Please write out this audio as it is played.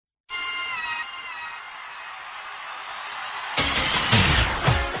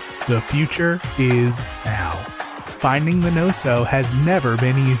The future is now. Finding the No-So has never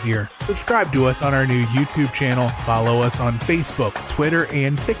been easier. Subscribe to us on our new YouTube channel, follow us on Facebook, Twitter,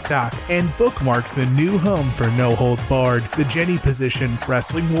 and TikTok, and bookmark the new home for No Holds Barred, The Jenny Position,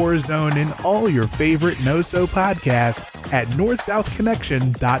 Wrestling War Zone, and all your favorite No-So podcasts at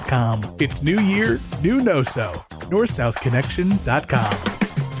NorthSouthConnection.com. It's new year, new No-So. NorthSouthConnection.com.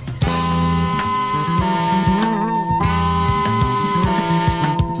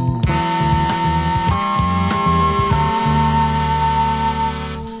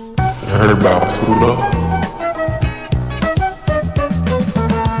 Heard about Pluto?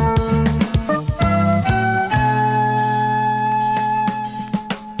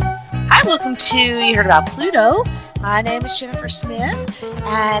 Hi, welcome to You Heard About Pluto. My name is Jennifer Smith,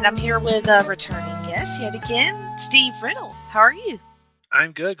 and I'm here with a returning guest yet again, Steve Riddle. How are you?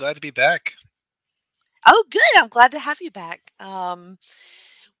 I'm good. Glad to be back. Oh, good. I'm glad to have you back.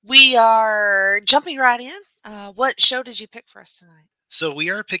 We are jumping right in. What show did you pick for us tonight? So we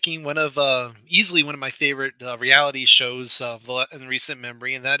are picking easily one of my favorite reality shows in recent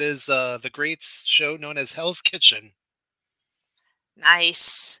memory, and that is the great show known as Hell's Kitchen.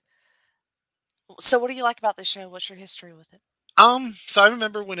 Nice. So what do you like about this show? What's your history with it? So I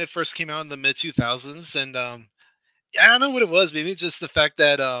remember when it first came out in the mid 2000s, and I don't know what it was. Maybe just the fact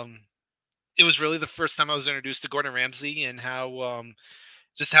that it was really the first time I was introduced to Gordon Ramsay and how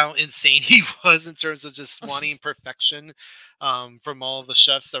insane he was in terms of just wanting perfection from all of the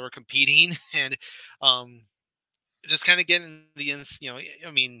chefs that were competing, and just kind of getting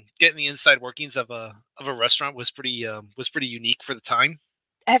getting the inside workings of a restaurant was pretty unique for the time.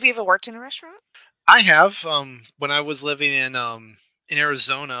 Have you ever worked in a restaurant? I have. When I was living in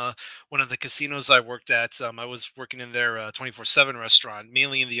Arizona, one of the casinos I worked at, I was working in their 24/7 restaurant,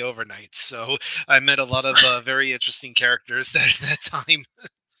 mainly in the overnight. So I met a lot of very interesting characters at that time.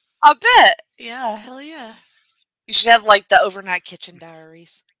 I bet. Yeah, hell yeah. You should have like the overnight kitchen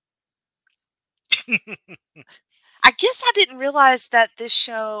diaries. I guess I didn't realize that this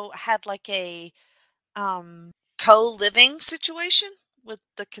show had like a co-living situation with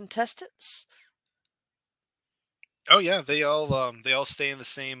the contestants. Oh yeah, they all stay in the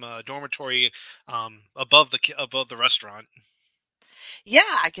same dormitory above the restaurant. Yeah,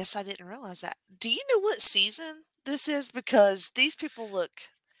 I guess I didn't realize that. Do you know what season this is? Because these people look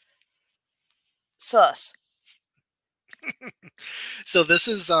sus. So this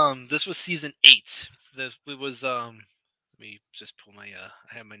was season 8. It was let me just pull my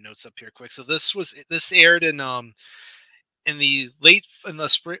I have my notes up here quick. So this aired in the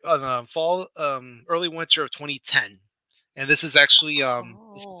spring fall early winter of 2010. And this is actually this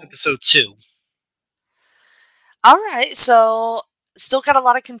is episode 2. All right, so still got a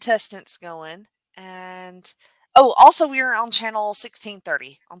lot of contestants going, and also we are on channel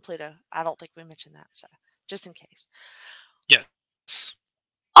 1630 on Pluto. I don't think we mentioned that, so just in case. Yes.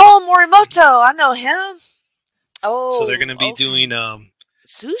 Oh, Morimoto, I know him. Oh, so they're going to be doing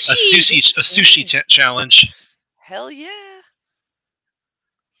sushi. a sushi challenge. Hell yeah!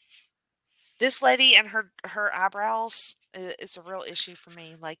 This lady and her eyebrows is a real issue for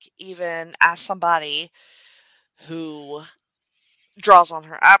me. Like, even as somebody who draws on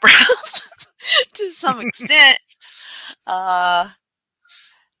her eyebrows to some extent. Not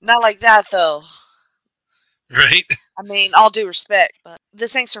like that though. Right? I mean, all due respect, but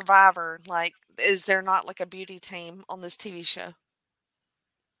this ain't Survivor. Like, is there not like a beauty team on this TV show?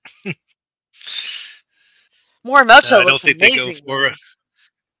 Morimoto looks amazing.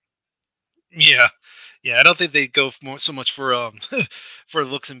 Yeah. I don't think they go so much for for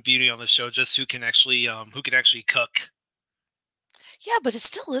looks and beauty on the show, just who can actually cook. Yeah, but it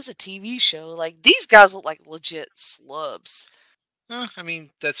still is a TV show. Like, these guys look like legit slubs.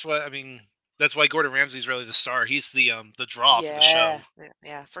 That's why Gordon Ramsay's really the star. He's the draw for the show.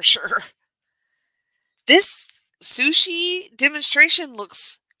 Yeah, for sure. This sushi demonstration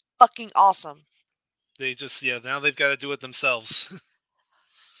looks fucking awesome. They just now they've got to do it themselves.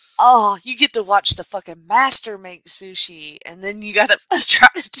 Oh, you get to watch the fucking master make sushi, and then you gotta try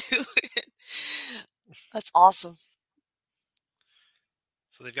to do it. That's awesome.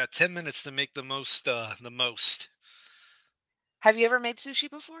 So they've got 10 minutes to make the most. Have you ever made sushi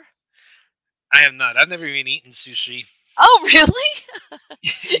before? I have not. I've never even eaten sushi. Oh, really?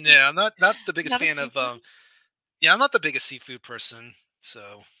 Yeah, I'm not the biggest fan of. I'm not the biggest seafood person.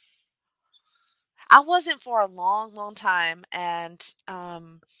 So I wasn't for a long, long time, and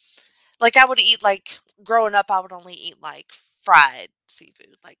like I would eat growing up. I would only eat like fried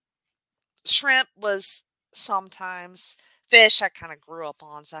seafood, like shrimp was sometimes. Fish I kind of grew up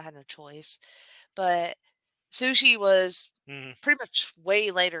on, so I had no choice. But sushi was Mhm. pretty much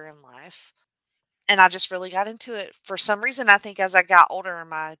way later in life. And I just really got into it. For some reason, I think as I got older,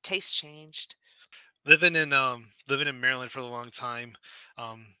 my taste changed. Living in Maryland for a long time,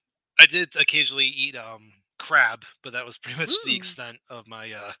 um, I did occasionally eat crab, but that was pretty much the Mm, extent of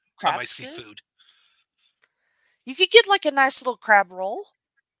my crab's good. seafood. You could get like a nice little crab roll,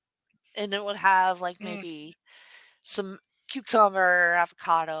 and it would have like Mm, maybe some cucumber,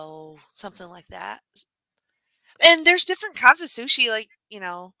 avocado, something like that. And there's different kinds of sushi, like,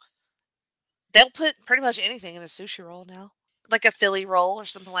 they'll put pretty much anything in a sushi roll now. Like a Philly roll or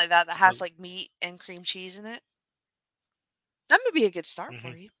something like that that so, has like meat and cream cheese in it. That would be a good start hmm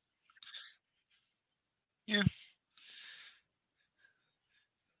for you. yeah.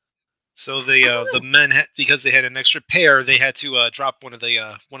 So I the don't men because they had an extra pair, they had to drop one of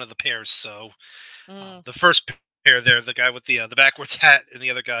the pairs. So know. the first pair there, the guy with the backwards hat, and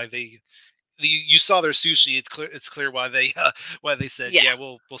the other guy, you saw their sushi. It's clear why they said, Yeah. yeah,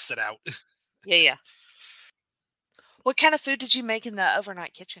 we'll sit out. Yeah, yeah. What kind of food did you make in the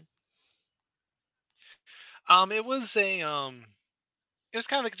overnight kitchen? It was a it was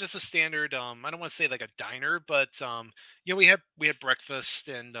kind of like just a standard. I don't want to say like a diner, but we had breakfast,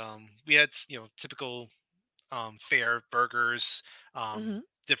 and we had typical fare, burgers, Mhm.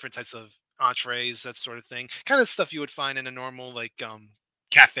 different types of entrees, that sort of thing. Kind of stuff you would find in a normal like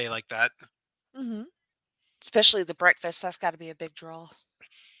cafe like that. Mhm. Especially the breakfast, that's got to be a big draw.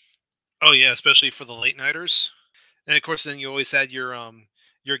 Oh yeah, especially for the late nighters. And of course, then you always had your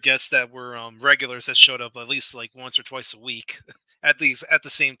guests that were regulars that showed up at least like once or twice a week, at the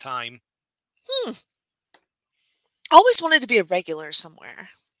same time. Hmm. I always wanted to be a regular somewhere.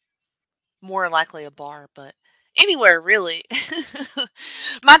 More likely a bar, but anywhere really.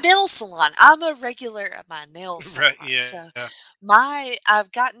 My nail salon. I'm a regular at my nail Right? salon. Yeah. So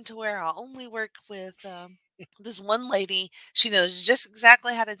I've gotten to where I only work with this one lady. She knows just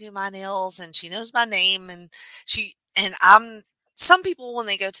exactly how to do my nails and she knows my name and I'm some people when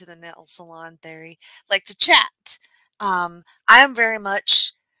they go to the nail salon they like to chat. I am very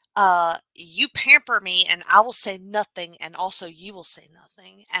much you pamper me and I will say nothing and also you will say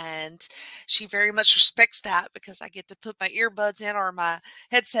nothing and she very much respects that because I get to put my earbuds in or my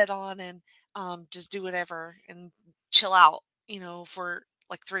headset on and just do whatever and chill out, for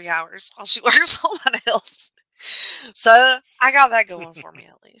like 3 hours while she works on my nails. So I got that going for me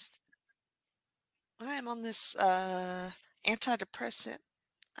at least. I am on this antidepressant,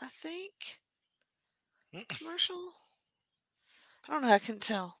 I think, commercial. I don't know. I couldn't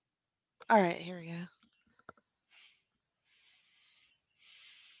tell. All right, here we go.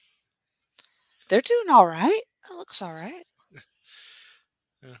 They're doing all right. That looks all right.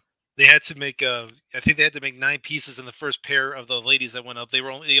 Yeah. They had to make I think they had to make 9 pieces in the first pair of the ladies that went up. They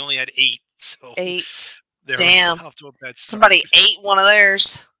only had 8, so 8. they were Damn. off to a bad start. Somebody ate one of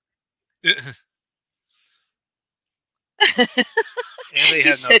theirs. And they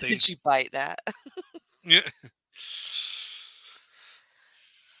He had said, nothing. "Did you bite that?" Yeah.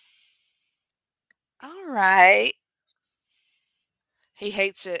 All right. He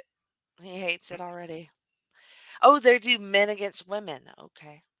hates it. He hates it already. Oh, they do men against women.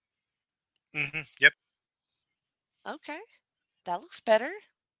 Okay. Yep. Okay. That looks better.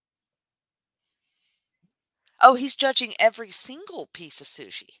 Oh, he's judging every single piece of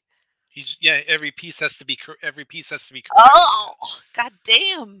sushi. Every piece has to be correct. Oh, god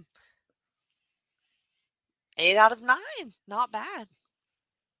damn. 8 out of 9. Not bad.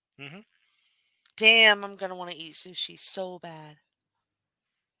 hmm Damn, I'm going to want to eat sushi so bad.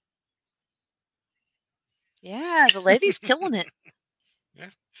 Yeah, the lady's killing it. Yeah.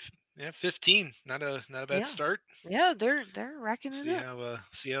 Yeah. 15. Not a bad Yeah. start. Yeah, they're racking it up.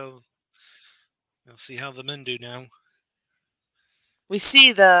 See how the men do now. We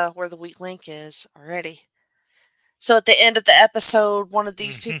see the where the weak link is already. So at the end of the episode, one of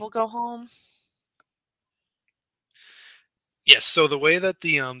these hmm people go home. Yes. So the way that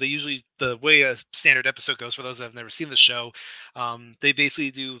the way a standard episode goes for those that have never seen the show, they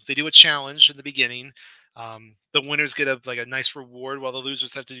do a challenge in the beginning. The winners get a nice reward, while the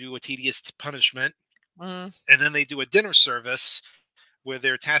losers have to do a tedious punishment, Mm, and then they do a dinner service where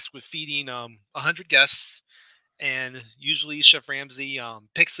they're tasked with feeding 100 guests. And usually Chef Ramsay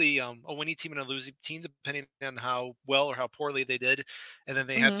picks a winning team and a losing team depending on how well or how poorly they did, and then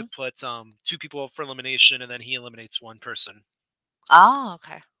they have to mhm. put 2 people up for elimination, and then he eliminates one person. Oh,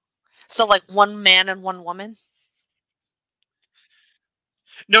 okay. So like one man and one woman?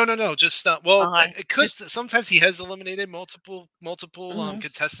 No, no, no. Just well, Okay. it could. Just Sometimes he has eliminated multiple mhm.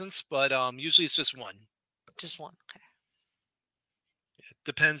 contestants, but usually it's just one. Just one. Okay. It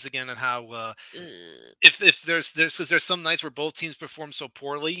depends again on how Ugh. if there's because there's some nights where both teams perform so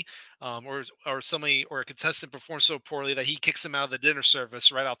poorly, or somebody or a contestant performs so poorly that he kicks them out of the dinner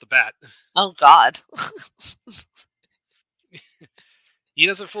service right out the bat. Oh God. He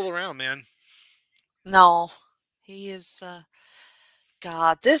doesn't fool around, man. No. He is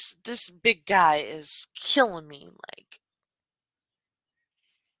God, this big guy is killing me like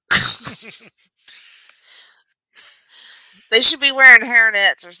they should be wearing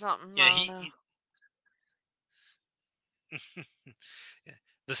hairnets or something. Yeah, I don't know. yeah,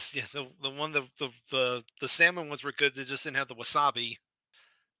 this yeah the one the salmon ones were good. They just didn't have the wasabi.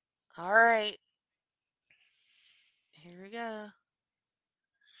 All right. Here we go.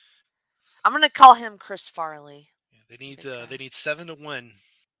 I'm gonna call him Chris Farley. Yeah, Big they guy. need 7 to win.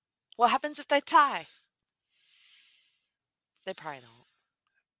 What happens if they tie? They probably don't.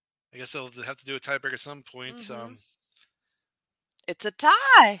 I guess they'll have to do a tiebreak at some point. Mm-hmm. It's a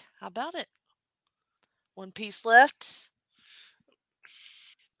tie. How about it? One piece left.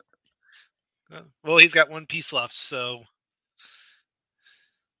 Well, he's got one piece left, so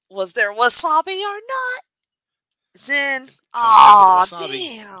Was there wasabi or not? It's in. comes down to the Aw,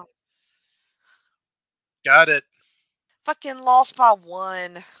 wasabi. damn. Got it. Fucking lost by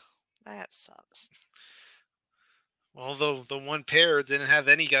 1. That sucks. Well, the one pair didn't have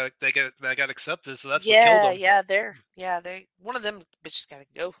any that got accepted, so that's what killed them. They one of them bitches gotta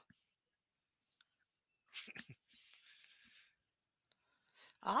go.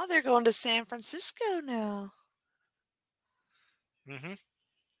 Oh, they're going to San Francisco now. Mm-hmm.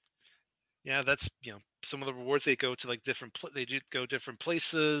 Yeah, that's some of the rewards they go to like they do go different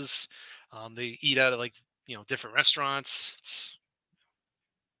places. They eat out at like different restaurants.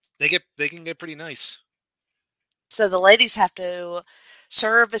 They can get pretty nice. So the ladies have to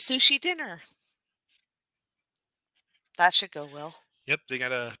serve a sushi dinner. That should go well. Yep, they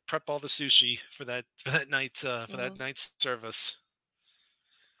gotta prep all the sushi for that night's service.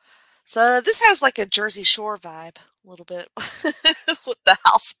 So this has like a Jersey Shore vibe a little bit with the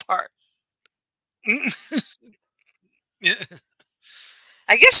house part. Yeah.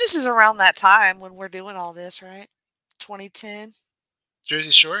 I guess this is around that time when we're doing all this, right? 2010.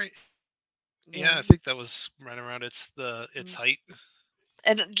 Jersey Shore. Yeah, I think that was right around its height.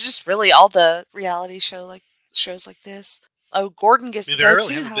 And just really all the reality shows like this. Oh, Gordon gets I mean, to there go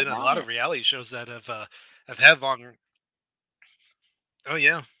really too. haven't How been a about lot of it? reality shows that have had long. Oh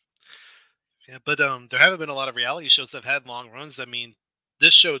yeah, yeah, but there haven't been a lot of reality shows that have had long runs. I mean,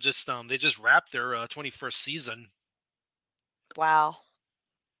 this show just they just wrapped their 21st season. Wow.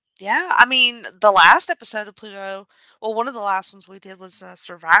 Yeah, I mean, the last episode of Pluto, well, one of the last ones we did was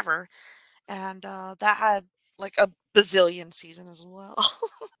Survivor, and that had like a bazillion season as well,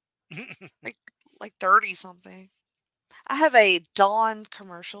 like like 30 something. I have a Dawn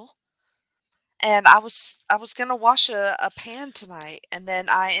commercial, and I was gonna wash a pan tonight, and then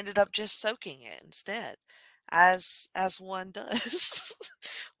I ended up just soaking it instead, as one does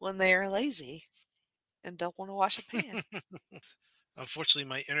when they are lazy and don't want to wash a pan. Unfortunately,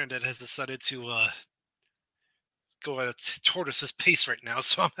 my internet has decided to go at a tortoise's pace right now,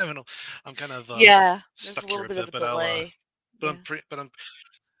 so I'm kind of Yeah, there's a stuck here little a bit of bit. a But I'll delay. but Yeah.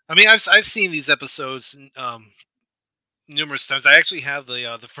 I mean, I've seen these episodes numerous times. I actually have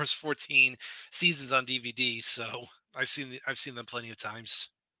the first 14 seasons on DVD, so I've seen them plenty of times.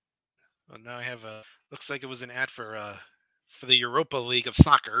 Well, now I have a looks like it was an ad for the Europa League of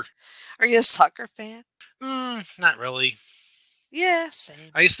soccer. Are you a soccer fan? Not really. Yeah,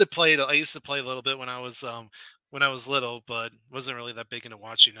 same. I used to play a little bit when I was little, but wasn't really that big into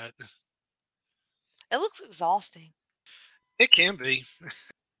watching it. It looks exhausting. It can be.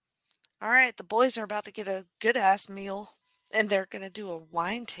 All right, the boys are about to get a good ass meal, and they're gonna do a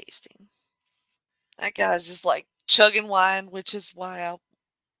wine tasting. That guy's just like chugging wine, which is why I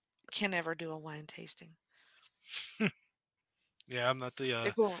can never do a wine tasting. Yeah, I'm not the.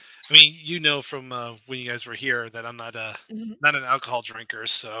 They're going. I mean, from when you guys were here that I'm Mhm. not an alcohol drinker,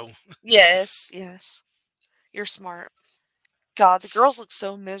 so Yes, yes, you're smart. God, the girls look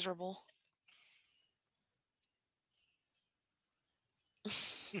so miserable.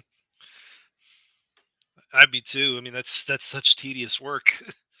 I'd be too. I mean, that's such tedious work.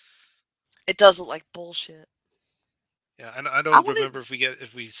 It does look like bullshit. Yeah, I I don't wanted. remember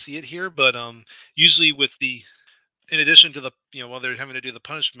if we see it here, but usually with the in addition to the while they're having to do the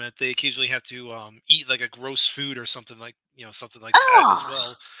punishment, they occasionally have to eat like a gross food or something like something like that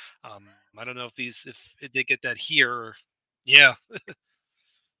as Oh, well. I don't know if they get that here. Yeah,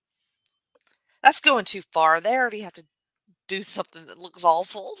 that's going too far. They already have to do something that looks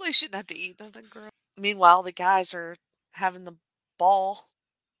awful. They shouldn't have to eat nothing gross. Meanwhile, the guys are having the ball.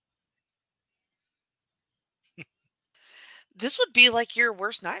 This would be like your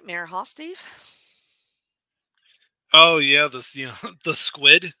worst nightmare, huh, Steve? Oh yeah, this the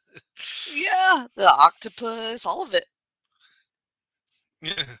squid. Yeah, the octopus, all of it.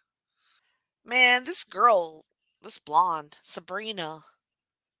 Yeah. Man, this girl, this blonde, Sabrina,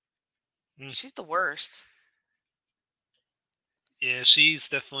 Mm. she's the worst. Yeah, she's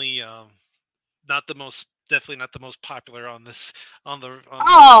definitely not the most definitely not the most popular on this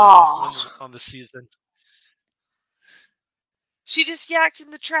Oh, on the season. she just yacked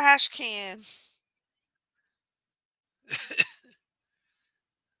in the trash can.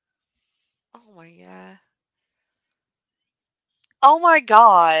 Oh my god. Oh my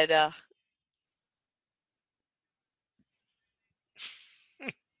god.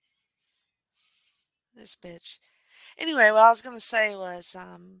 This bitch. Anyway, what I was gonna say was,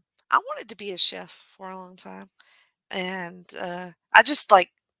 I wanted to be a chef for a long time, and I just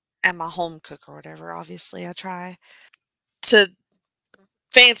like am a home cook or whatever. Obviously, I try to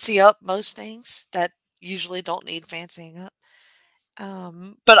fancy up most things that usually don't need fancying up.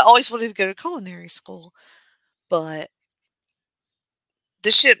 But I always wanted to go to culinary school. But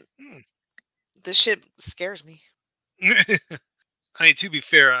this shit, this shit scares me. I mean, to be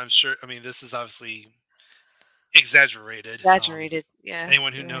fair, I'm sure. I mean, this is obviously exaggerated. Exaggerated. Yeah,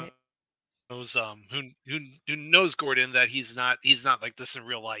 Anyone who you're right. knows who knows Gordon, that he's not like this in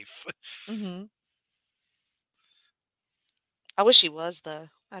real life. Hmm. I wish he was though.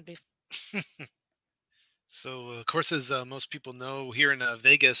 That'd be. So, of course, as most people know, here in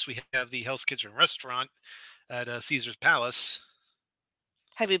Vegas, we have the Hell's Kitchen restaurant at Caesar's Palace.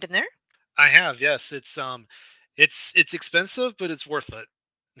 Have you been there? I have, yes. It's expensive, but it's worth it.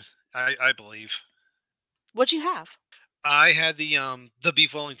 I believe. What'd you have? I had the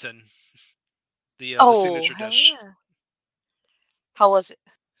beef Wellington, the Oh, signature hell dish. yeah. How was it?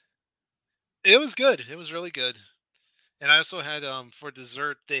 It was good. It was really good. And I also had for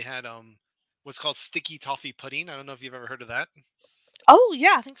dessert they had what's called sticky toffee pudding. I don't know if you've ever heard of that. Oh,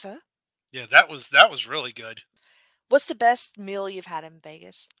 yeah, I think so. Yeah, that was really good. What's the best meal you've had in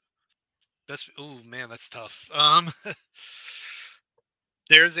Vegas? That's oh man, that's tough.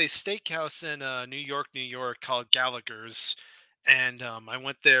 There's a steakhouse in New York called Gallagher's, and I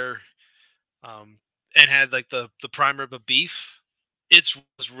went there um, and had like the prime rib of beef. It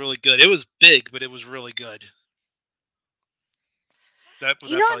was really good. It was big, but it was really good. You That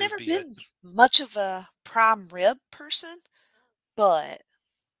know, I've probably would never be it. been much of a prime rib person, but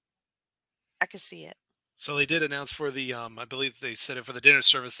I could see it. So they did announce for the I believe they said it for the dinner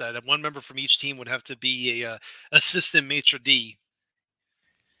service that one member from each team would have to be a assistant maitre d.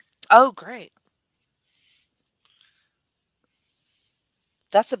 Oh, great.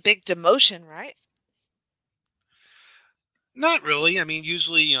 That's a big demotion, right? Not really. I mean,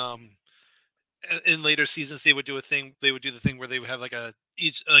 usually in later seasons they would do a thing. They would do the thing where they would have like a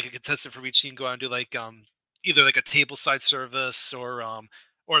contestant from each team go out and do like either like a tableside service or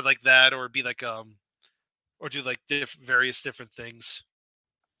like that or be like or do like various different things.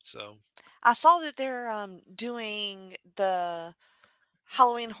 So I saw that they're doing the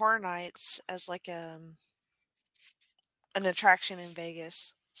Halloween Horror Nights as like an attraction in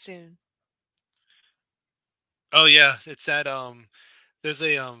Vegas soon. oh yeah, it's at there's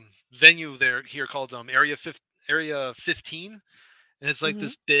a venue there here called Area 15, and it's like Hmm.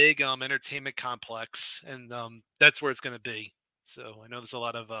 this big entertainment complex, and that's where it's going to be. So I know there's a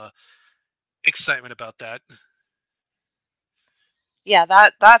lot of excitement about that. Yeah,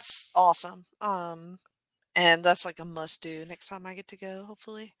 that's awesome. And that's like a must do next time I get to go,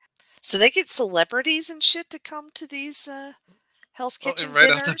 hopefully. So they get celebrities and shit to come to these Hell's Oh, and Kitchen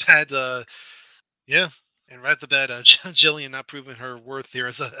right off the dinners. bat, yeah, and right off the bat, Jillian not proving her worth here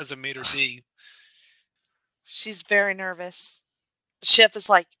as a maitre d. She's very nervous. Chef is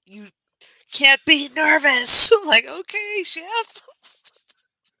like, you can't be nervous. I'm like, okay, chef.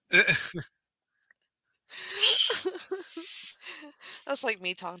 That's like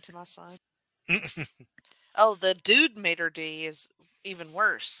me talking to my son. Oh, the dude maitre d is even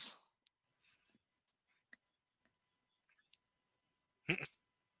worse. Good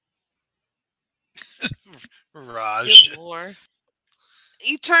Raj, lord.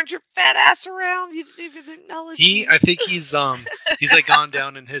 You turned your fat ass around. You didn't even acknowledge I me. think he's like gone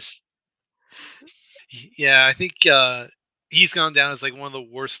down in his yeah, I think he's gone down as like one of the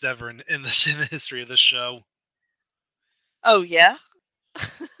worst ever in the history of this show. Oh, yeah?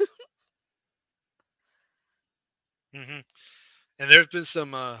 Hmm. And there have been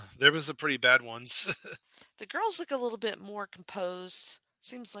some pretty bad ones. The girls look a little bit more composed.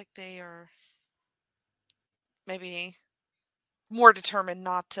 Seems like they are maybe more determined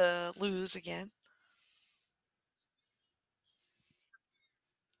not to lose again.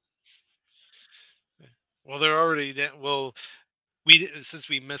 Well, they're already well. We since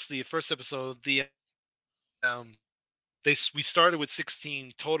we missed the first episode, we started with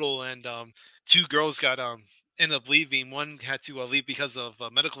 16 total, and two girls got ended up leaving. One had to leave because of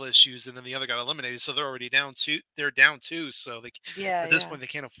medical issues, and then the other got eliminated. So they're already down two. They're down two. So Yeah, at this yeah. point they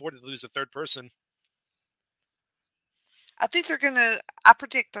can't afford to lose a third person. I think they're gonna. I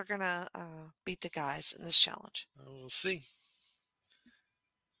predict they're gonna beat the guys in this challenge. We'll see.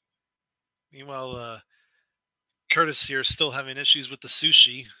 Meanwhile, Curtis here is still having issues with the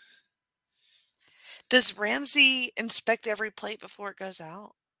sushi. Does Ramsay inspect every plate before it goes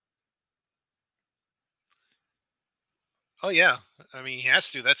out? Oh yeah, I mean he has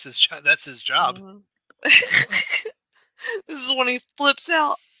to. That's his job. That's his job. Hmm. This is when he flips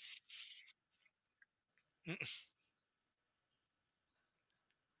out.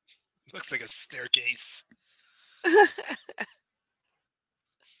 Looks like a staircase.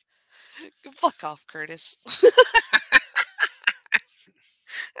 Fuck off, Curtis.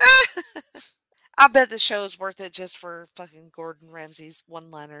 I bet the show is worth it just for fucking Gordon Ramsay's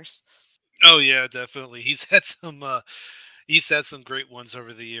one-liners. Oh yeah, definitely. He's had some great ones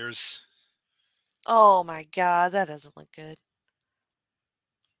over the years. Oh my god, that doesn't look good.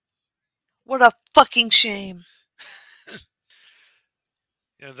 What a fucking shame.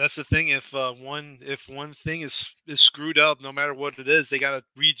 Yeah, that's the thing. If one thing is screwed up, no matter what it is, they gotta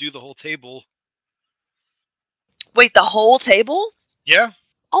redo the whole table. Wait, the whole table? Yeah,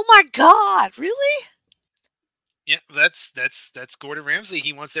 Oh my god, really? yeah. That's Gordon Ramsay.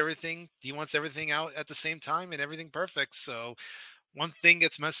 He wants everything. He wants everything out at the same time and everything perfect. So one thing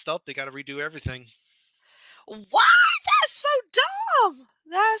gets messed up, they gotta redo everything. What? That's so dumb.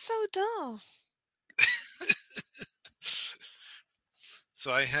 That's so dumb.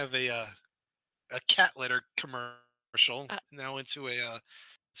 So I have a cat litter commercial Uh, now into a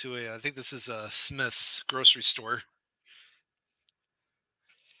I think this is a Smith's grocery store.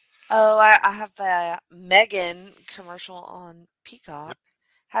 oh, I have a Megan commercial on Peacock. Yep.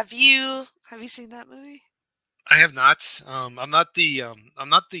 Have you seen that movie? I have not. I'm not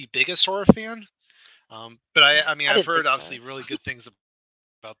the biggest horror fan. But I mean I I've didn't heard think so. obviously really good things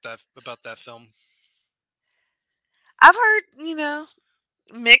about that film. I've heard,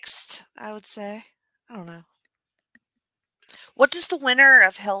 mixed, I would say. I don't know. What does the winner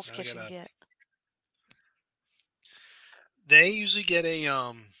of Hell's I Kitchen gotta. get? They usually get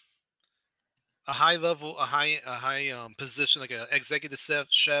a high level a high position like a executive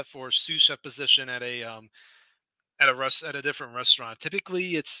chef or sous chef position at a different restaurant.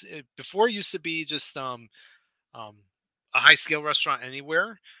 Typically, before it used to be just um, a high scale restaurant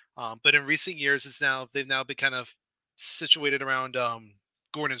anywhere, but in recent years they've now been kind of situated around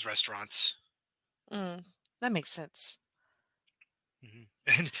Gordon's restaurants. Mm, that makes sense. Mhm.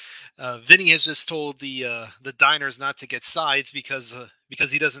 And Vinny has just told the diners not to get sides because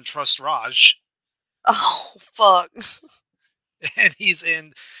he doesn't trust Raj, Oh, fuck. and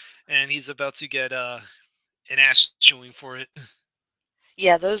he's about to get an ass chewing for it.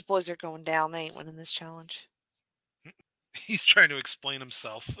 Yeah, those boys are going down. They ain't winning this challenge. He's trying to explain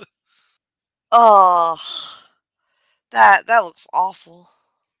himself. Oh, that looks awful.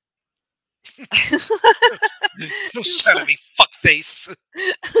 Don't He's shout at me, fuckface.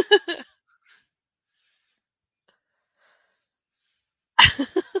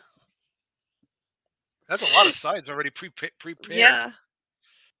 That's a lot of sides already prepared. yeah,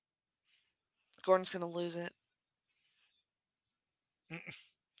 Gordon's gonna lose it.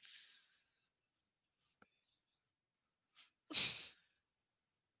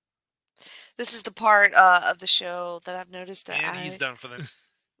 This is the part of the show that I've noticed that And he's done for the.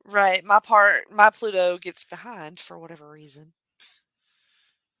 right, my Pluto gets behind for whatever reason.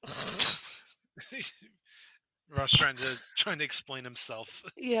 Ross trying to explain himself.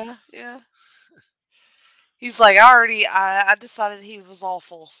 Yeah, yeah. He's like, I decided he was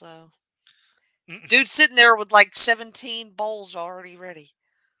awful, so. Dude sitting there with like 17 bowls already ready.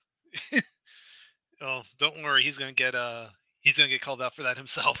 Oh, don't worry, he's gonna get called out for that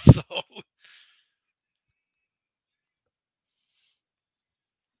himself. So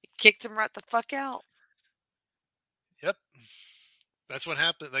Kicked him right the fuck out. yep, that's what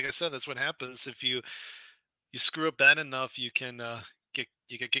happened. Like I said, that's what happens if you screw up bad enough. You can get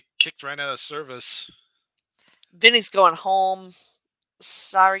kicked right out of service. Vinny's going home.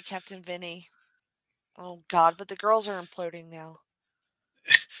 Sorry, Captain Vinny. Oh God, but the girls are imploding now.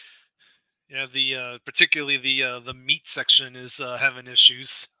 Yeah, the particularly the meat section is having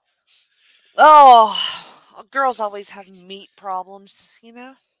issues. Oh, girls always have meat problems, you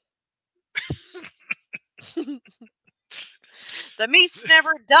know? The meat's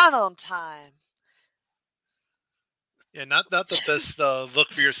never done on time. Yeah, not the best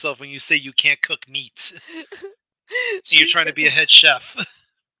look for yourself when you say you can't cook meat. You're She trying to be a head chef.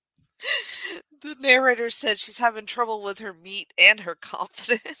 the narrator said she's having trouble with her meat and her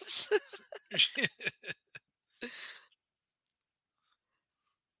confidence.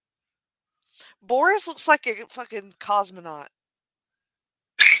 Boris looks like a fucking cosmonaut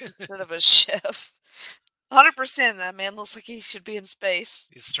instead of a chef. 100% that man looks like he should be in space.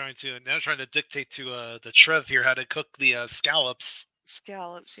 He's trying to dictate to the Trev here how to cook the scallops.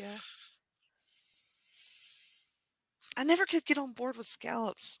 Scallops, yeah. I never could get on board with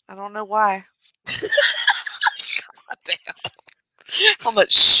scallops. I don't know why. God damn. How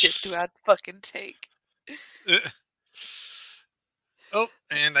much shit do I fucking take? Oh,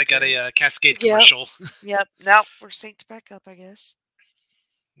 and That's I got great. a Cascade Yep. commercial. Yep. Now we're synced back up, I guess.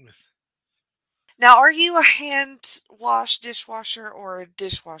 Now, are you a hand wash dishwasher or a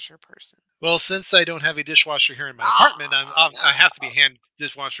dishwasher person? Well, since I don't have a dishwasher here in my Oh, apartment, I have to be a hand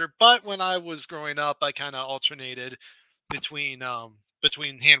dishwasher. But when I was growing up, I kind of alternated between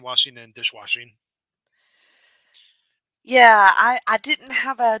hand washing and dishwashing. yeah, I didn't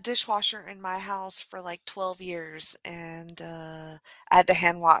have a dishwasher in my house for like 12 years, and I had to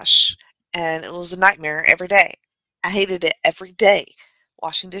hand wash, and it was a nightmare every day. I hated it every day,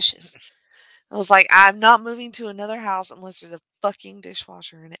 washing dishes. I was like, I'm not moving to another house unless there's a fucking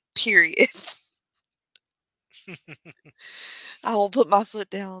dishwasher in it, period. I will put my foot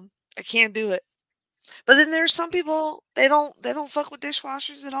down. I can't do it. But then there's some people they don't fuck with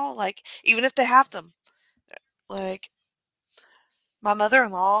dishwashers at all. Like even if they have them, like my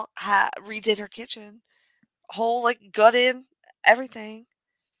mother-in-law redid her kitchen, whole like gut in everything.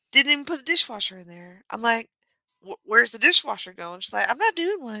 Didn't even put a dishwasher in there. I'm like, where's the dishwasher going? She's like, I'm not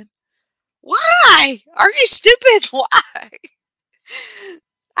doing one. Why? Are you stupid? Why?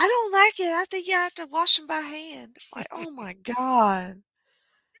 I don't like it. I think you have to wash them by hand. Like, oh my god.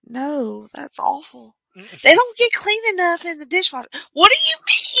 No, that's awful. They don't get clean enough in the dishwasher. What do you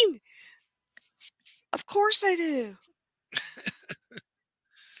mean? Of course they do.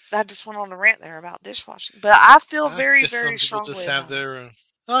 I just went on a rant there about dishwashing, but I feel I very, guess very some people just strongly have about it. their.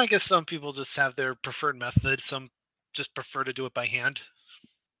 Well, I guess some people just have their preferred method. Some just prefer to do it by hand.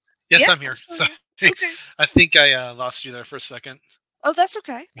 Yes, Yeah, I'm I'm here. still Sorry, here. Okay. I think I lost you there for a second. Oh, that's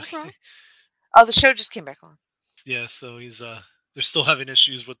okay. No problem. Oh, the show just came back on. Yeah, so they're still having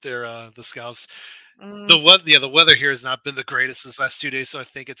issues with their the scalps. Mm, The weather here has not been the greatest this last 2 days, so I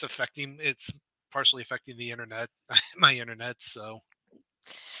think it's partially affecting the internet, my internet. So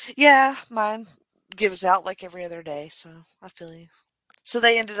yeah, mine gives out like every other day, so I feel you. So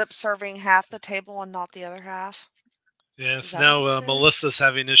they ended up serving half the table and not the other half. Is yes, that what now you said? Melissa's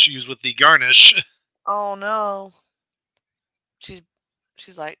having issues with the garnish. Oh no. She's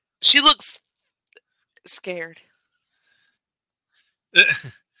she's like she looks scared.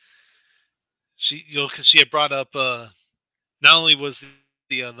 Because she had brought up not only was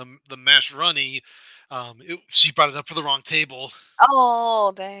the mashed runny, she brought it up for the wrong table.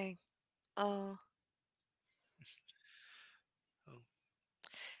 Oh dang. Oh.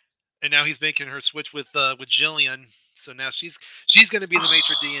 And now he's making her switch with Jillian. So now she's going to be the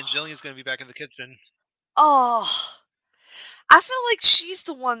maitre d, and Jillian's going to be back in the kitchen. Oh. I feel like she's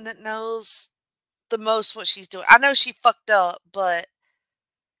the one that knows the most what she's doing. I know she fucked up, but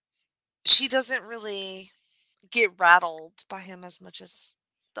she doesn't really get rattled by him as much as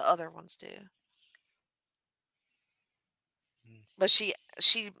the other ones do. But she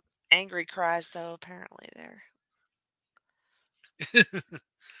angry cries though apparently there,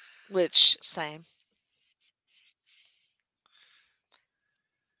 which same.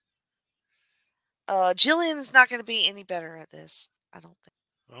 Jillian is not going to be any better at this. I don't think.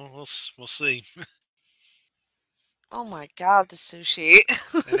 Well, we'll see. Oh my god, the sushi.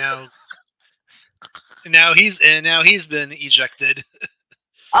 And now he's been ejected.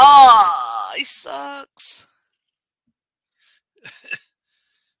 Oh, he sucks.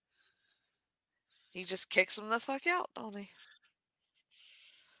 He just kicks him the fuck out, don't he?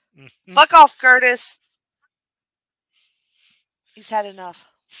 Fuck off, Curtis. He's had enough.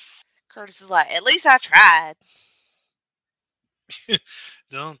 Curtis is like, at least I tried.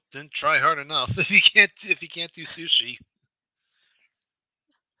 No, didn't try hard enough. If you can't do sushi.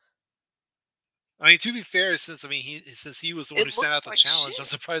 I mean, to be fair, since he was the one who It sent out looked the like challenge, I'm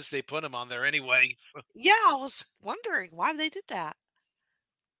shit. surprised they put him on there anyway. So, Yeah, I was wondering why they did that.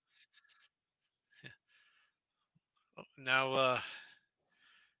 now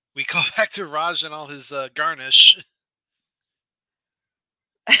we call back to Raj and all his garnish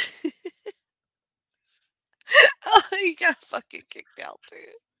Oh, he got fucking kicked out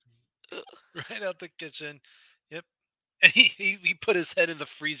too. right out the kitchen. Yep. and he put his head in the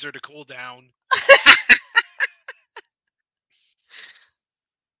freezer to cool down.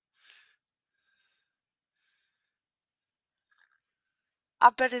 I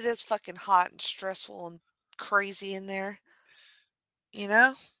bet it is fucking hot and stressful and crazy in there. You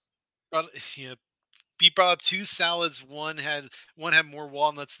know? Yeah, he brought up two salads. One had more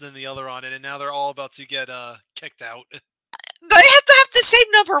walnuts than the other on it, and now they're all about to get kicked out. They have to have the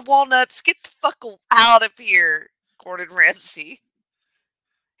same number of walnuts. Get the fuck out of here, Gordon Ramsay.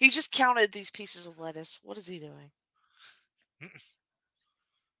 He just counted these pieces of lettuce. What is he doing?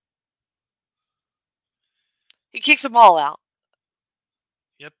 He kicks them all out.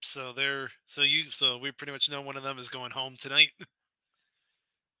 Yep. So we pretty much know one of them is going home tonight.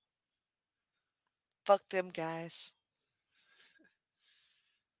 Fuck them guys.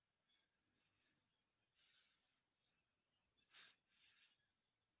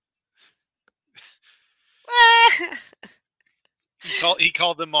 He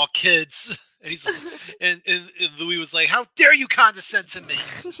called them all kids, and and Louis was like, "How dare you condescend to me?"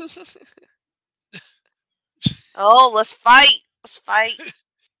 Oh, let's fight. Let's fight.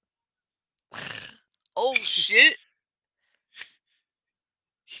 Oh shit.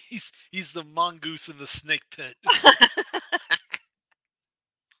 He's the mongoose in the snake pit.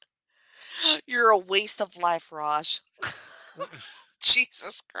 You're a waste of life, Raj.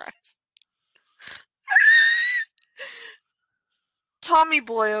 Jesus Christ. Tommy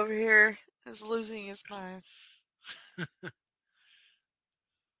boy over here is losing his mind.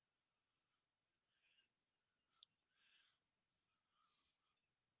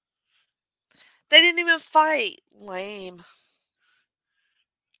 They didn't even fight. Lame.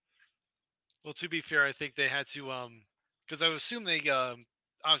 Well, to be fair, I think they had to because I would assume they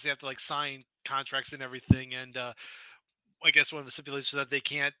obviously have to like sign contracts and everything, and I guess one of the stipulations that they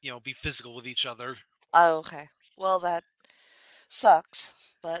can't be physical with each other. Oh, okay. Well, that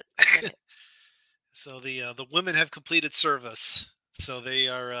sucks, but I get it. So the women have completed service, so they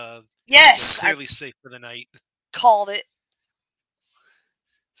are Yes, I clearly safe for the night. called it.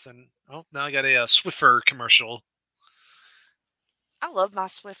 So now I got a Swiffer commercial. I love my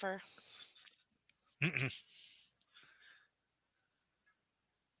Swiffer.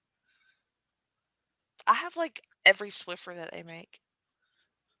 I have like every Swiffer that they make.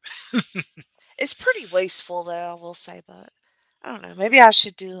 It's pretty wasteful, though, I will say, but I don't know. Maybe I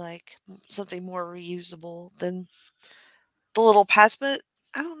should do like something more reusable than the little pads, but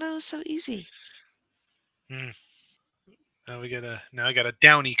I don't know. It's so easy. Now I got a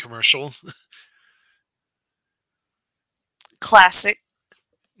Downy commercial. Classic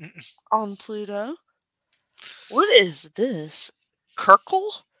on Pluto. What is this?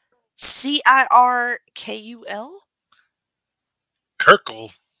 Kirkle? Cirkul?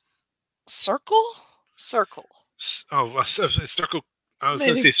 Kirkle. Circle? Circle. Oh, Circle. I was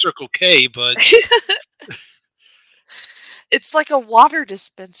going to Maybe. say Circle K, but It's like a water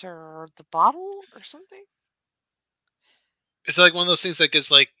dispenser or the bottle or something. it's like one of those things that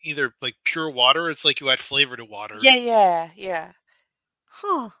gets like either like pure water. Or it's like you add flavor to water. Yeah.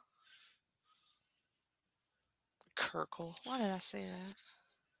 Huh. Kirkle. Why did I say that?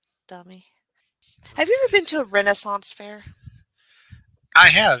 Dummy. Have you ever been to a Renaissance fair? I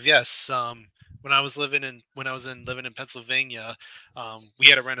have, yes. When I was living in Pennsylvania, we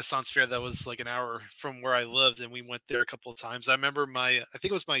had a Renaissance fair that was like an hour from where I lived, and we went there a couple of times. I remember I think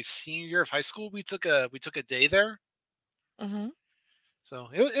it was my senior year of high school. We took a day there, Mm-hmm. so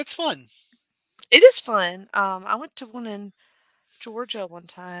it's fun. It is fun. I went to one in Georgia one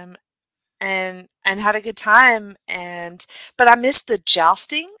time and had a good time but I missed the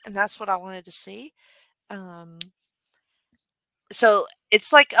jousting and that's what I wanted to see. Um, so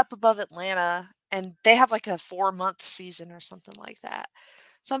it's like up above Atlanta and they have like a 4-month season or something like that.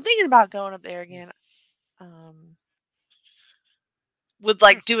 So I'm thinking about going up there again. With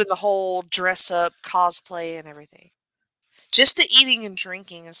like doing the whole dress up cosplay and everything. Just the eating and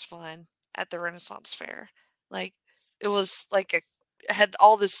drinking is fun at the Renaissance Fair. Like it was like it had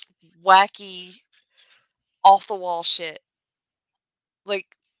all this wacky off the wall shit.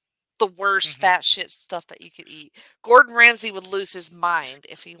 Like the worst Mhm. fat shit stuff that you could eat. Gordon Ramsay would lose his mind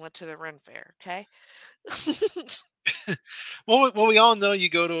if he went to the Ren Fair, okay? Well, we all know you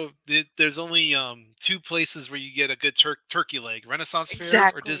go to. There's only two places where you get a good turkey leg: Renaissance Fair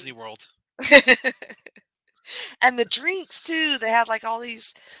or Disney Exactly. World. And the drinks too. They had like all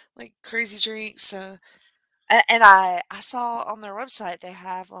these like crazy drinks. So and I saw on their website they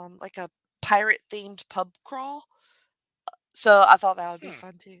have like a pirate themed pub crawl. So I thought that would be Hmm.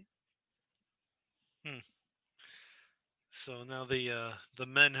 fun too. Hmm. So now the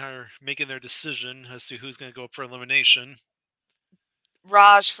men are making their decision as to who's going to go up for elimination.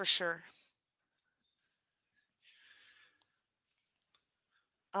 Raj for sure.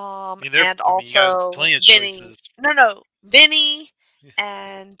 I mean, And you got also plenty of Vinny. choices. No, Vinny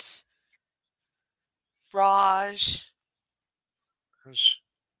and Raj.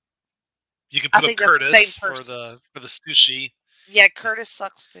 You can I put up think that's the same Curtis person. for the sushi. Yeah, Curtis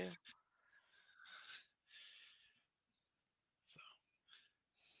sucks too.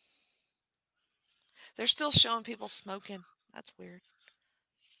 They're still showing people smoking. That's weird.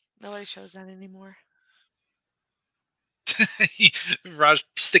 Nobody shows that anymore. Raj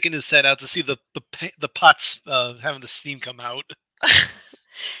sticking his head out to see the pots having the steam come out.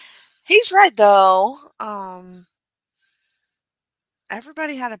 He's right though.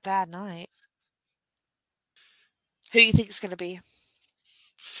 Everybody had a bad night. Who you think it's going to be?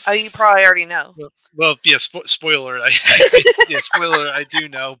 Oh, you probably already know. Yeah. Spoiler. Spoiler. I do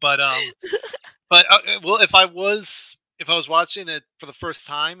know, but well, if I was watching it for the first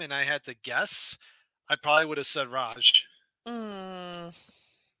time and I had to guess, I probably would have said Raj. Mm,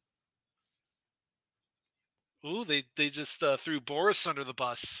 Ooh, they just threw Boris under the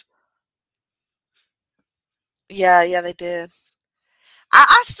bus. yeah, they did.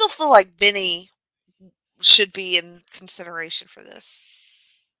 I still feel like Vinny should be in consideration for this.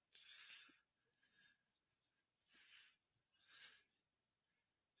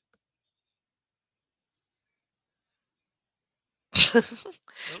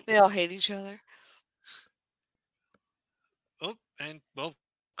 Oh, They all hate each other. oh, and well,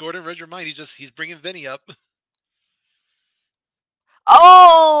 Gordon read your mind. He's bringing Vinny up.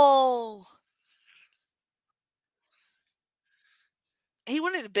 Oh, he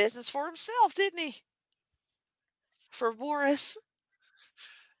went into business for himself, didn't he? For Boris.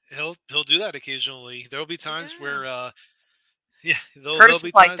 He'll do that occasionally. There'll be times Yeah. where yeah, there'll Curtis is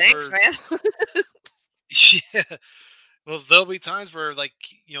be like, times thanks, where man. yeah. Well, there'll be times where, like,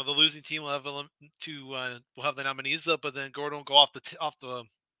 the losing team will have will have the nominees up, but then Gordon will go off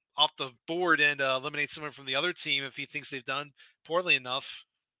the board and eliminate someone from the other team if he thinks they've done poorly enough.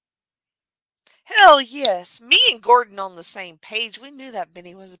 Hell yes. Me and Gordon on the same page. We knew that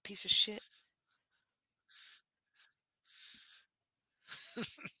Vinny was a piece of shit.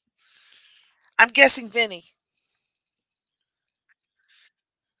 I'm guessing Vinny.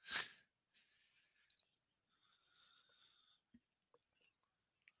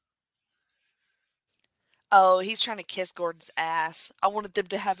 Oh, he's trying to kiss Gordon's ass. I wanted them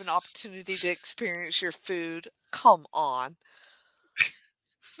to have an opportunity to experience your food. Come on.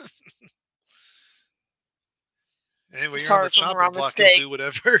 I'm Anyway, you're on sorry the for chopping my block. You'll mistake. do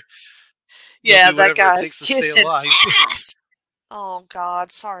whatever you'll Yeah, do that whatever it guy's takes to stay kissing alive. ass. Oh,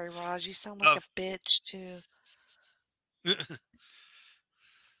 God. Sorry, Raj. You sound like Oh, a bitch, too.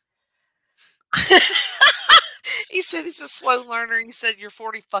 He said he's a slow learner. He said you're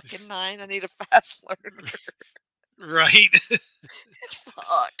 40 fucking 9. I need a fast learner. right.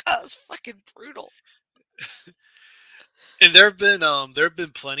 Fuck. That was fucking brutal. And there have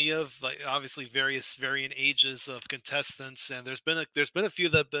been plenty of, like, obviously various varying ages of contestants, and there's been a few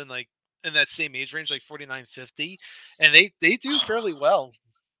that have been like in that same age range, like 49, 50, and they do fairly well.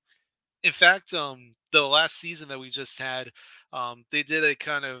 In fact, the last season that we just had, they did a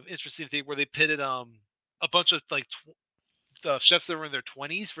kind of interesting thing where they pitted a bunch of like chefs that were in their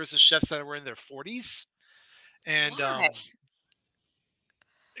 20s versus chefs that were in their 40s, and Why?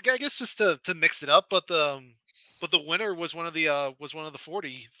 I guess just to mix it up, but the winner was one of the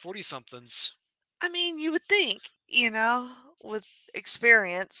 40 somethings. I mean, you would think, with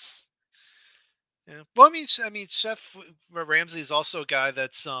experience. Yeah. Well, I mean, Chef Ramsay is also a guy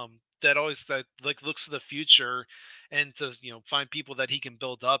that always that like looks to the future and to find people that he can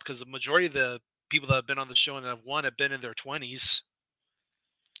build up, because the majority of the people that have been on the show and have won have been in their 20s.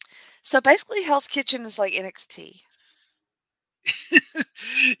 So basically, Hell's Kitchen is like NXT.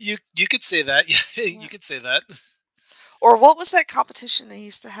 You could say that. Yeah, Yeah. you could say that. Or what was that competition they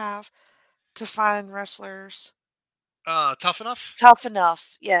used to have to find wrestlers? Tough enough. Tough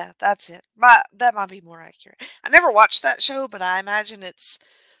Enough. Yeah, that's it. That might be more accurate. I never watched that show, but I imagine it's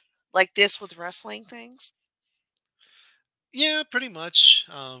like this with wrestling things. Yeah, pretty much.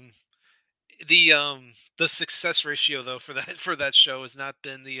 The success ratio though for that show has not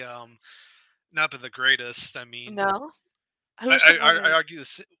been the greatest. I mean, No? Who are some I winners? argue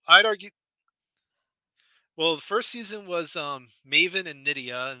this. I'd argue. Well, the first season was Maven and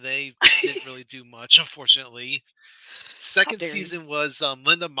Nydia, and they didn't really do much, unfortunately. How Second dare you? season was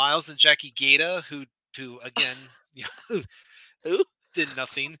Linda Miles and Jackie Gata, who again, Who? did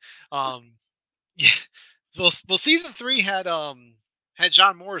nothing. Um, yeah, Well, season 3 had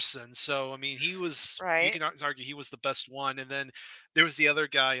John Morrison, so I mean, you Right. can argue he was the best one, and then there was the other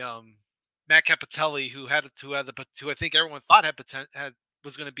guy, Matt Capitelli, who I think everyone thought had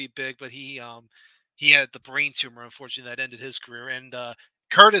was going to be big, but he had the brain tumor, unfortunately, that ended his career, and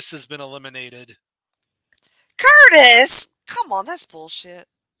Curtis has been eliminated. Curtis! Come on, that's bullshit.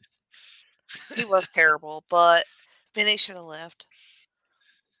 He was terrible, but Vinny should have left.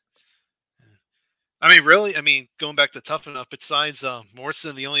 I mean, really, I mean, going back to Tough Enough, besides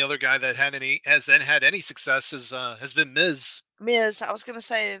Morrison, the only other guy that has then had any success has been Miz. Miz, I was going to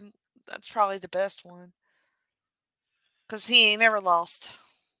say that's probably the best one. Because he ain't never lost.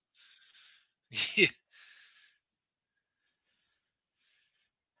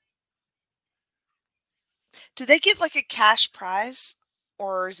 Do they get like a cash prize?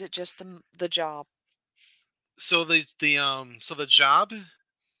 Or is it just the job? So the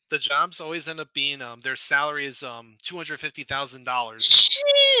jobs always end up being their salary is $250,000.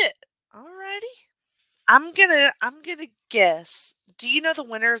 Shit! Alrighty. I'm gonna guess. Do you know the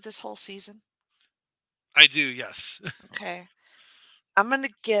winner of this whole season? I do, yes. Okay. I'm gonna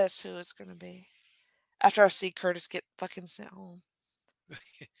guess who it's gonna be. After I see Curtis get fucking sent home.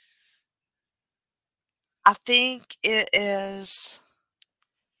 I think it is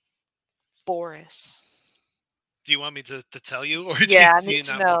Boris. Do you want me to tell you, or Yeah, I do need you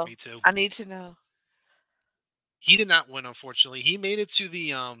to not want know. me to? I need to know. He did not win, unfortunately. He made it to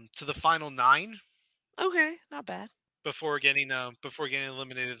the final 9 Okay, not bad. before getting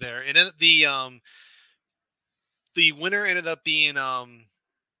eliminated there, and then the winner ended up being Nona,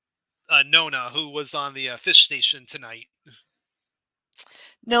 who was on the fish station tonight.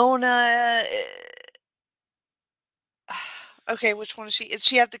 Nona. Okay, which one is she? Does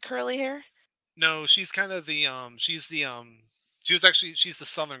she have the curly hair? No, she's kind of she's the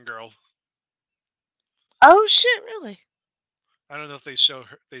Southern girl. Oh shit! Really? I don't know if they show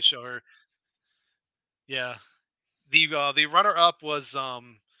her. They show her. Yeah. The runner up was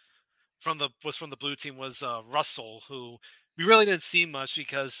from the blue team was Russell, who we really didn't see much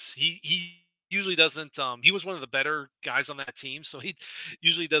because he usually doesn't he was one of the better guys on that team, so he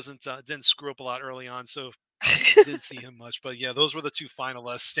usually didn't screw up a lot early on, so didn't see him much. But yeah, those were the two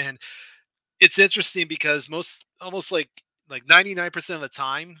finalists, and it's interesting because almost like 99% of the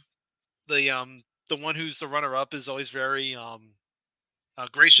time the one who's the runner up is always very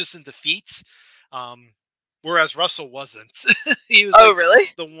gracious in defeat. Um, Whereas Russell wasn't. He was Oh like really?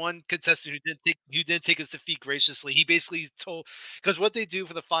 the one contestant who didn't take his defeat graciously. He basically told, because what they do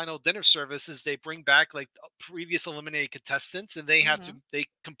for the final dinner service is they bring back like previous eliminated contestants, and Hmm. they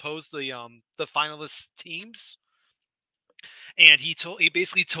compose the finalist teams. And he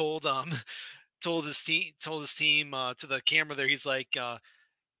basically told his team to the camera there. He's like,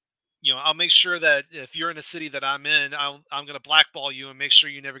 I'll make sure that if you're in a city that I'm in, I'm going to blackball you and make sure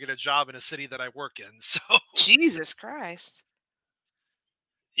you never get a job in a city that I work in. So Jesus Christ.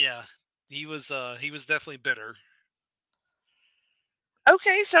 yeah, he was definitely bitter.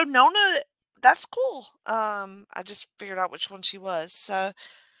 Okay, so Nona, that's cool. I just figured out which one she was. So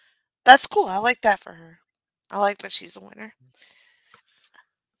that's cool. I like that for her. I like that she's a winner.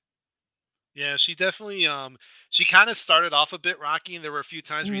 Yeah, she kind of started off a bit rocky, and there were a few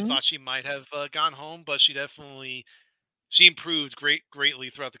times where you Hmm. thought she might have gone home, but she improved greatly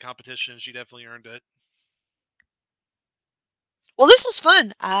throughout the competition. She definitely earned it. Well, this was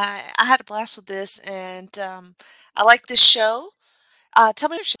fun. I had a blast with this, and I like this show. Tell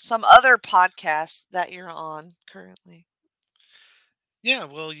me some other podcasts that you're on currently. Yeah,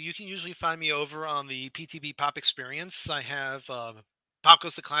 well, you can usually find me over on the PTB Pop Experience. I have Pop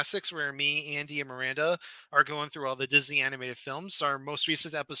Goes the Classics, where me, Andy, and Miranda are going through all the Disney animated films. Our most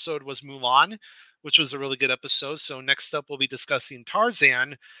recent episode was Mulan, which was a really good episode. So next up, we'll be discussing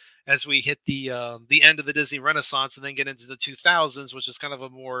Tarzan as we hit the end of the Disney Renaissance and then get into the 2000s, which is kind of a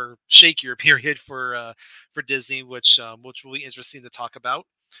more shakier period for Disney, which will be interesting to talk about.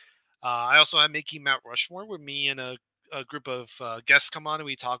 I also have Making Mount Rushmore, where me and a group of guests come on and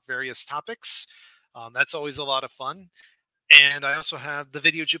we talk various topics. That's always a lot of fun. And I also have the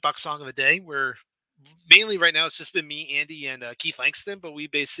video jukebox song of the day, where mainly right now it's just been me, Andy, and Keith Langston. But we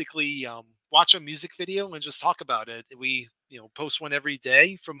basically watch a music video and just talk about it. We post one every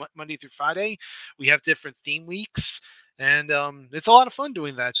day from Monday through Friday. We have different theme weeks, and it's a lot of fun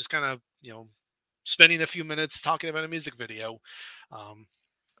doing that. Just kind of spending a few minutes talking about a music video. Um,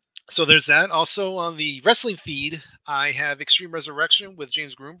 so there's that. Also on the wrestling feed, I have Extreme Resurrection with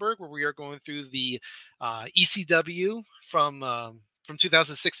James Grunberg, where we are going through the ECW from from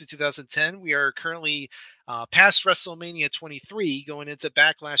 2006 to 2010. We are currently past WrestleMania 23, going into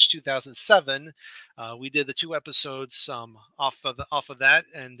Backlash 2007. We did the 2 episodes off of that,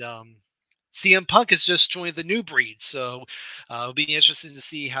 and CM Punk has just joined the New Breed, so it'll be interesting to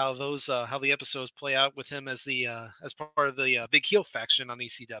see how how the episodes play out with him as as part of the big heel faction on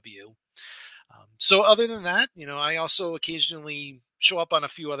ECW. So other than that, I also occasionally show up on a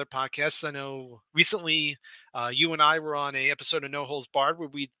few other podcasts. I know recently you and I were on a episode of No Holds Barred where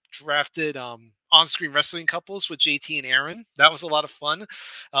we drafted on-screen wrestling couples with JT and Aaron. That was a lot of fun.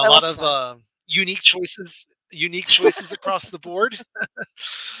 A That lot was of fun. unique choices across the board.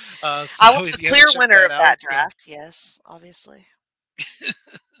 So I was the if you haven't clear checked winner that of that out, draft. Yes, obviously.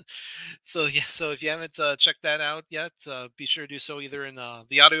 so if you haven't checked that out yet, be sure to do so either in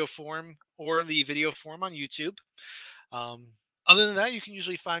the audio form or the video form on YouTube. Um, Other than that, you can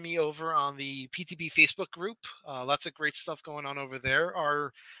usually find me over on the PTB Facebook group. Lots of great stuff going on over there.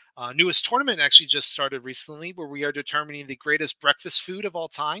 Our newest tournament actually just started recently, where we are determining the greatest breakfast food of all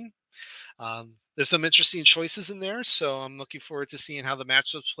time. There's some interesting choices in there, so I'm looking forward to seeing how the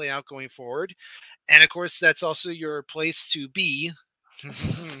matchups play out going forward. And of course, that's also your place to be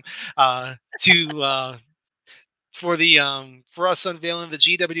to for us unveiling the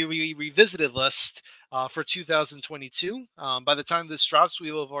GWE Revisited list for 2022. By the time this drops,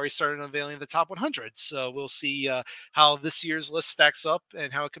 we will have already started unveiling the top 100. So we'll see how this year's list stacks up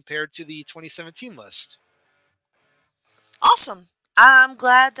and how it compared to the 2017 list. Awesome. I'm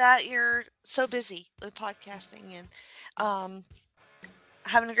glad that you're so busy with podcasting and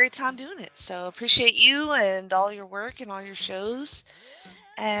having a great time doing it. So appreciate you and all your work and all your shows.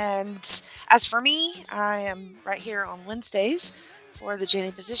 And as for me, I am right here on Wednesdays for the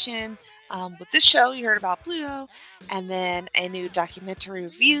Jenny Position. With this show, You Heard About Pluto, and then a new documentary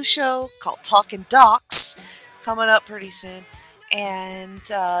review show called Talking Docs coming up pretty soon, and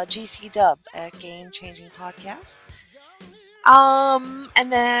GC Dub, a game-changing podcast.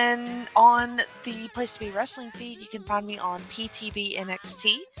 And then on the Place to Be Wrestling feed, you can find me on PTB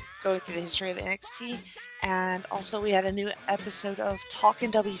NXT, going through the history of NXT. And also, we had a new episode of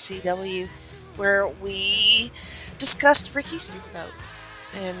Talking WCW where we discussed Ricky Steamboat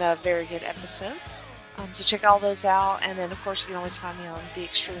in a very good episode. So check all those out. And then, of course, you can always find me on the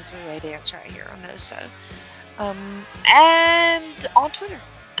Extreme Three-Way Dance right here on NoSo. And on Twitter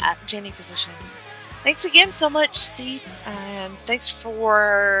at Jenny Position. Thanks again so much, Steve, and thanks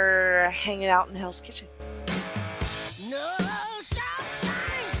for hanging out in Hell's Kitchen.